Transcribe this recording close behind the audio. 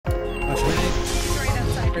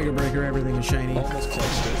Mega Breaker, everything is shiny. Almost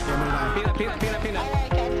clutched it. Peanut.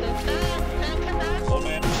 Oh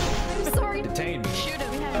man. I'm sorry. Detain me. Shoot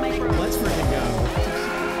him. We have micro. Let's freaking go.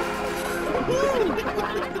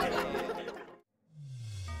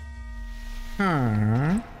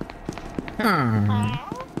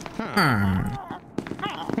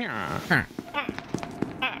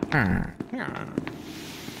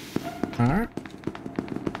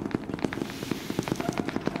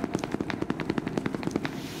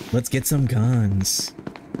 Let's get some guns.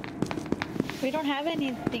 We don't have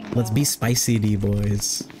anything. Let's though. be spicy, D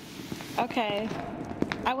boys. Okay.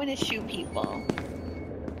 I want to shoot people.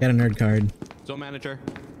 Got a nerd card. Zone manager.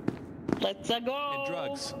 Let's go. And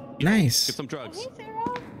drugs. Nice. Get some drugs. Hey,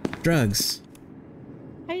 Sarah. Drugs.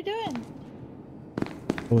 How you doing?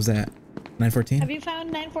 What was that? 914? Have you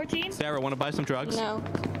found 914? Sarah, want to buy some drugs? No.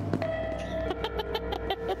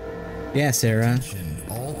 Yeah, Sarah.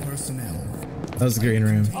 All personnel. That was the green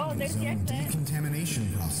room. Oh, there's the exit.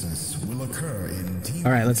 Decontamination process will occur in T.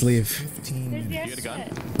 All right, let's leave. 15 There's the minutes. You get a gun?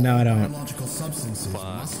 exit. No, I don't. Biological substances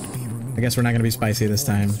must be removed. I guess we're not gonna be spicy this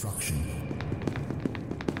time. Destruction.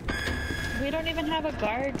 We don't even have a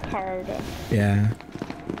guard card. Yeah.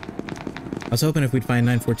 I was hoping if we'd find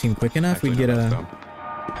 914 quick enough, we'd get a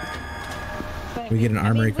But we get an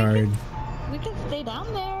armory card. We can stay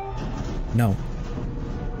down there. No,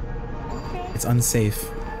 Okay. it's unsafe.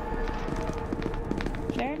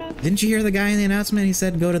 Fair enough. Didn't you hear the guy in the announcement? He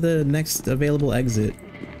said go to the next available exit.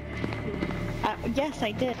 Yes,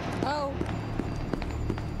 I did. Oh.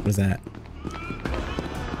 What is that?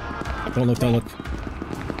 Don't look, don't look.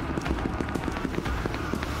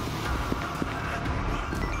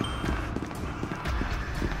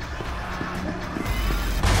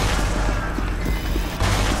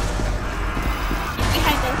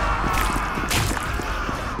 Behind us.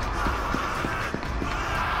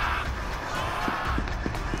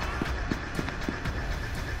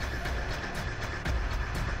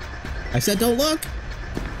 I said don't look!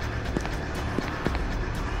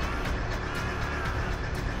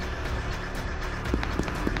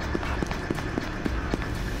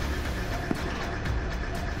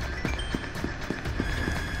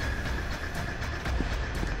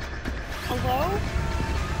 Hello?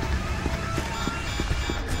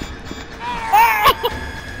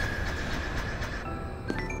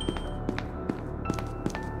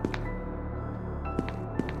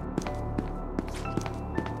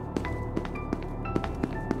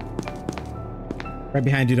 Right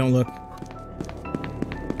behind you, don't look.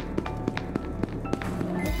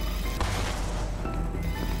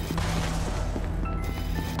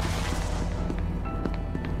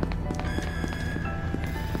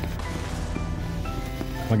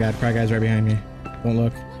 Oh my god, Cry Guy's right behind me. Don't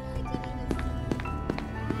look.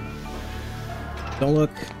 Don't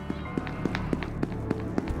look.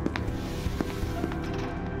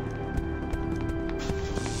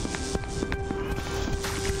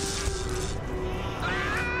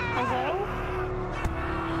 Hello?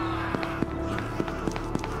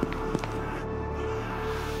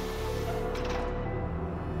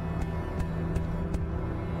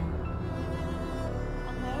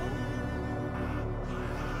 Hello?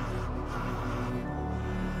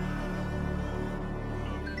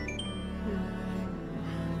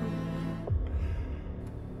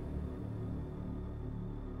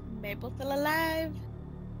 Mabel still alive?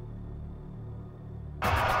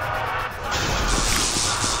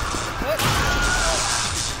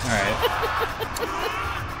 Alright.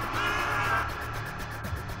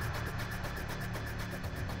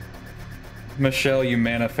 Michelle, you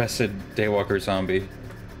manifested Daywalker zombie.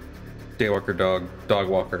 Daywalker dog. Dog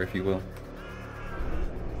walker, if you will.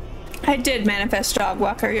 I did manifest dog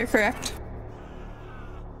walker, you're correct.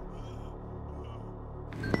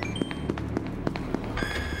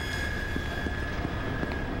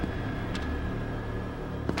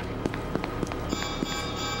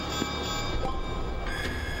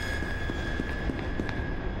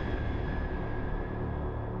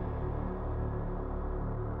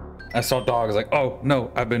 I saw dog, I was like, oh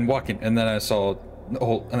no, I've been walking, and then I saw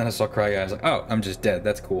Cry Guy, I was like, oh, I'm just dead,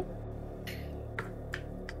 that's cool.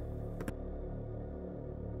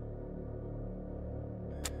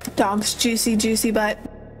 Dog's juicy butt.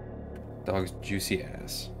 Dog's juicy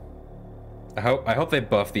ass. I hope they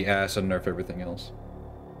buff the ass and nerf everything else.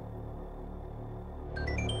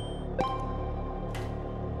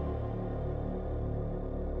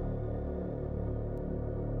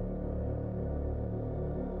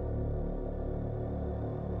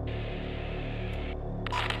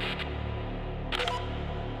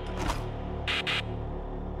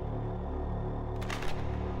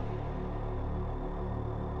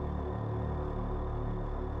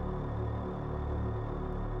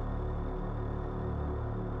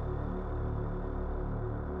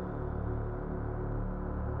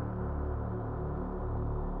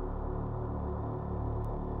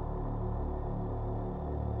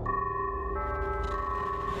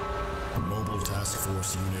 Task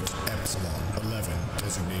Force Unit Epsilon 11,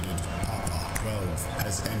 designated Papa 12,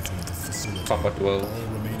 has entered the facility. Papa 12.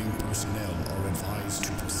 All remaining personnel are advised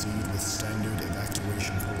to proceed with standard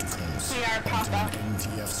evacuation protocols We are until Papa. an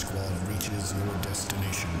NTF squad reaches your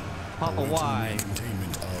destination. Papa, Awaiting why?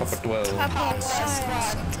 containment of Papa 12. Papa, sensitive why?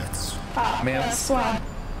 subjects. Man, Swab.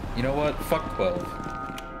 you know what? Fuck 12.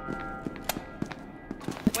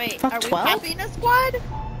 Wait, Fuck are we 12? popping a squad?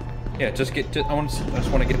 Yeah, I just want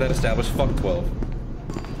to get that established. Fuck 12.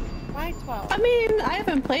 Why 12? I mean, I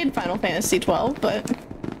haven't played Final Fantasy 12, but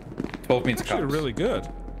 12 means Actually, cops. really good.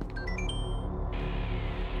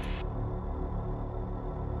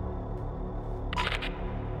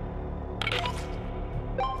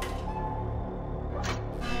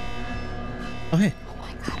 Oh, hey. Oh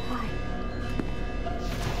my god, why?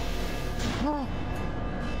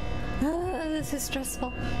 This is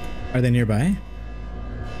stressful. Are they nearby?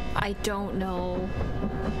 I don't know.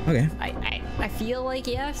 Okay. I feel like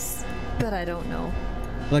yes, but I don't know.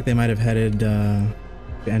 I feel like they might have headed the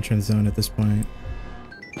entrance zone at this point.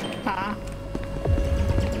 ah,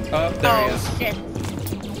 There he is.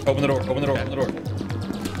 Shit. Open the door. Open the door. Open the door.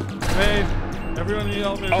 Hey, everyone in the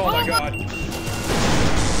elevator. Oh my god.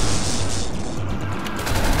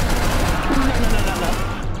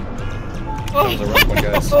 Oh. That was a rough one,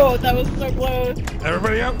 guys. Oh, that was so close.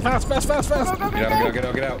 Everybody out! Fast, fast, fast, fast! Go, go, Get go, out, go. get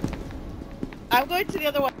out, get out, get out. I'm going to the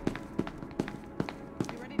other one.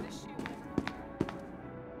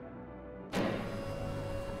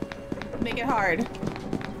 make it hard.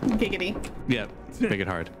 Giggity. Yeah, make it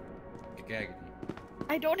hard. Gag.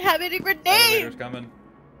 I don't have any grenades. Elevator's coming.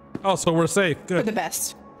 Oh, so we're safe. For Good. the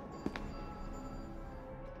best.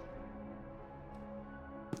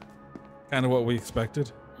 Kind of what we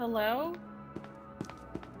expected. Hello?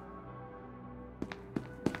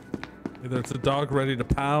 Either it's a dog ready to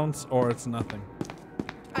pounce or it's nothing.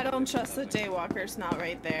 I don't trust the Daywalker's not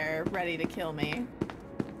right there, ready to kill me.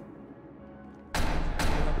 Do you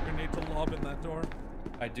have a grenade to lob in that door?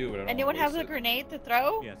 I do, but I don't Anyone wanna have a waste it. grenade to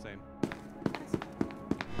throw? Yeah, same.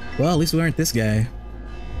 Well, at least we aren't this guy.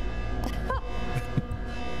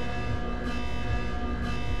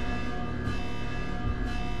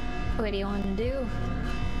 What do you want to do?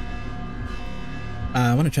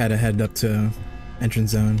 I want to try to head up to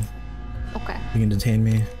entrance zone. Okay. You can detain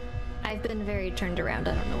me. I've been very turned around.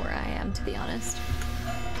 I don't know where I am, to be honest.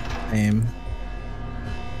 Aim.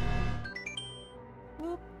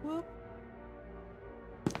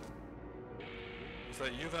 Is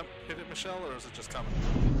that you that hit it, Michelle, or is it just coming?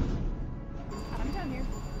 I'm down here.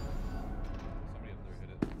 Somebody up there hit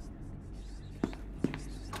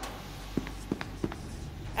it.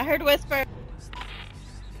 I heard whisper.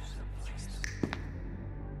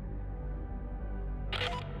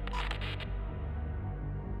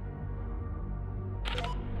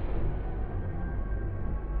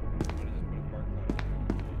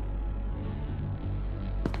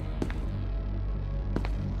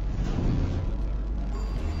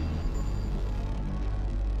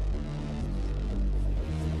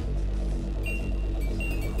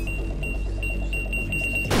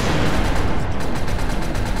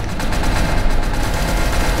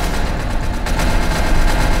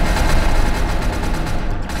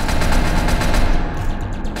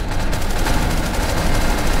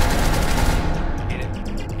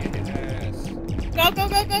 Go, go,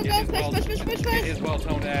 go, go, go. Push, push, push, push, Hit push. his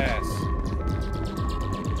well-toned ass.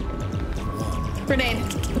 Grenade.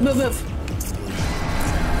 Move, move.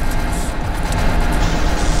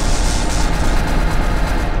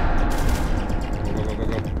 Go, go, go, go,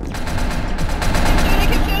 go.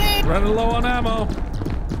 Keep shooting. Running low on ammo.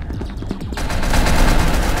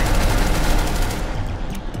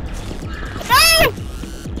 No!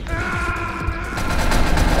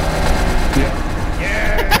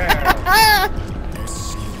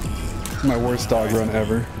 My worst dog run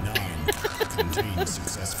ever. Contained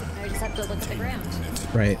successfully. I just have to look at the ground.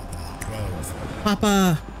 Right. 12.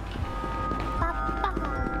 Papa!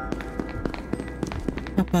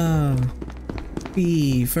 Papa!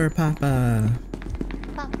 B for Papa.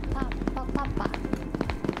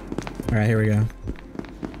 Alright, here we go.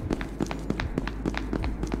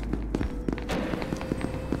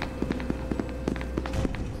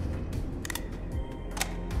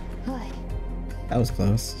 That was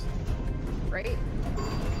close. Right?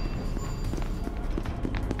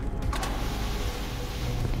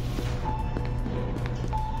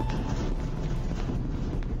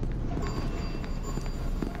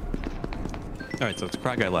 All right, so it's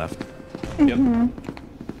Cry Guy left. Yep.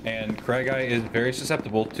 And Cry Guy is very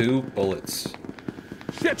susceptible to bullets.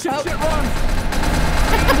 Shit, shit, shit, run!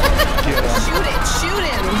 Shoot it, shoot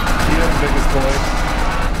him! He is the biggest boy.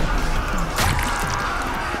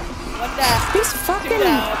 He's fucking.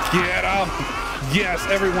 Get up! Yes,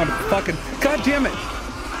 everyone, fucking. God damn it!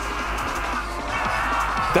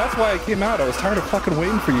 That's why I came out. I was tired of fucking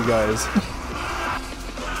waiting for you guys.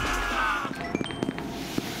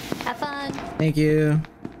 Have fun. Thank you.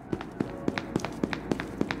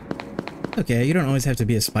 Okay, you don't always have to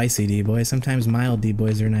be a spicy D-boy. Sometimes mild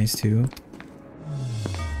D-boys are nice too.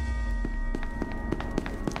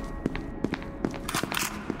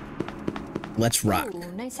 Let's rock.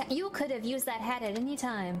 Ooh, nice hat. You could have used that hat at any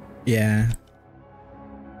time. Yeah.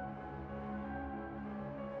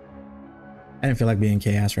 I didn't feel like being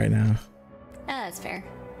chaos right now. That's fair.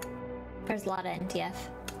 There's a lot of NTF.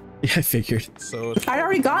 Yeah, I figured. So I'd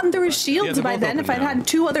already gotten through his shields by then. If I'd had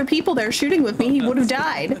 2 other people there shooting with me, he would have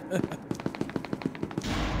died.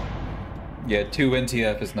 Yeah, 2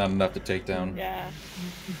 NTF is not enough to take down. Yeah.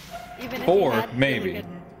 Even if 4, you had maybe. Really good,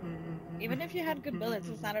 even if you had good bullets,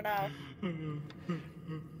 it's not enough.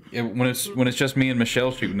 Yeah, when it's just me and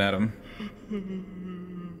Michelle shooting at him.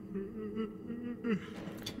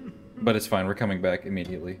 But it's fine. We're coming back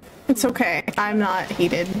immediately. It's okay. I'm not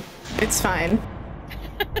heated. It's fine.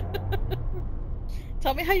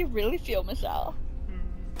 Tell me how you really feel, Michelle.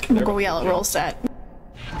 We'll go yell at roll set.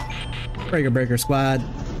 Breaker squad.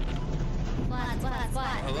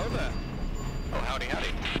 Hello there. Oh, howdy, howdy.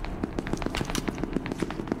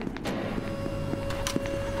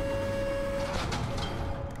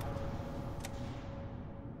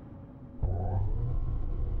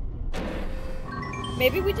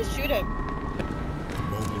 Maybe we just shoot him.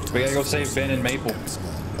 We gotta go save Ben and Maple.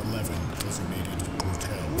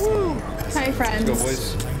 Woo! Hi, friends.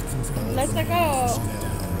 Let's go, boys. Let's go.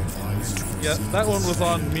 yeah, that one was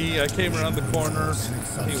on me. I came around the corner.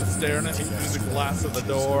 He was staring at me through the glass of the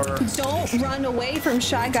door. Don't run away from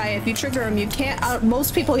Shy Guy. If you trigger him, you can't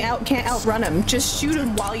most people can't outrun him. Just shoot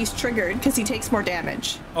him while he's triggered because he takes more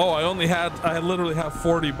damage. Oh, I literally have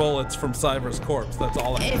 40 bullets from Cyber's corpse. That's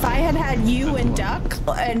all I If I had had you and Duck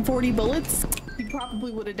and 40 bullets, you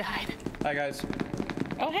probably would have died. Hi, guys.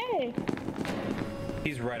 Oh, hey.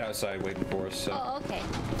 He's right outside waiting for us, so. Oh, okay.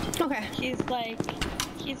 Okay.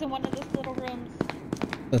 He's in one of those little rooms.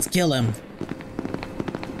 Let's kill him.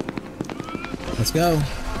 Let's go.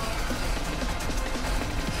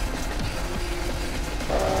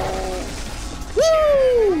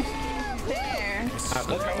 Woo! There. Let's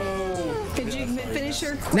go. Did you finish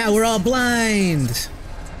your quest? Now we're all blind. 16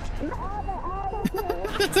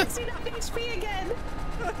 HP again.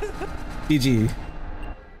 GG.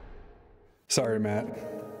 Sorry, Matt.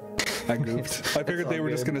 I goofed. I figured they were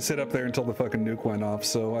just gonna sit up there until the fucking nuke went off,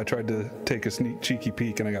 so I tried to take a cheeky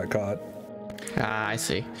peek and I got caught. Ah, I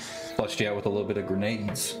see. Flushed you out with a little bit of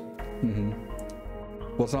grenades. Mm-hmm.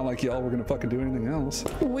 Well, it's not like y'all were gonna fucking do anything else.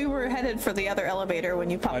 We were headed for the other elevator when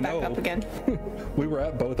you popped back up again. We were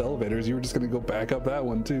at both elevators. You were just gonna go back up that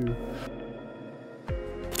one too.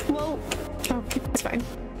 Well, oh, it's fine.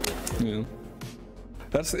 Yeah.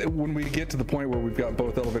 That's when we get to the point where we've got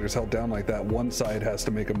both elevators held down like that, one side has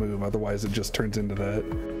to make a move, otherwise it just turns into that.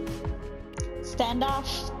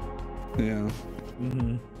 Standoff. Yeah.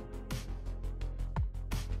 Mm-hmm.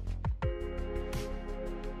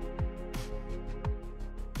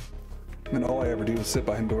 And all I ever do is sit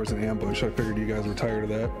behind doors and ambush. I figured you guys were tired of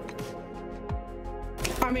that.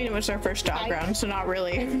 I mean, it was our first dog round, so not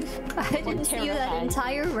really. I didn't see you that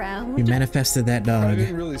entire round. You manifested that dog. I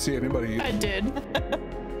didn't really see anybody. I did.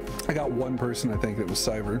 I got one person, I think, that was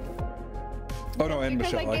Cyber. Oh no, and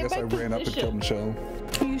Because Michelle. I guess I ran up and killed Michelle.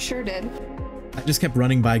 You sure did. I just kept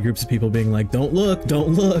running by groups of people being like, don't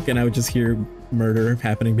look, and I would just hear murder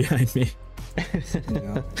happening behind me.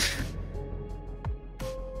 Yeah.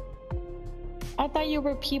 I thought you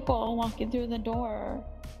were people walking through the door.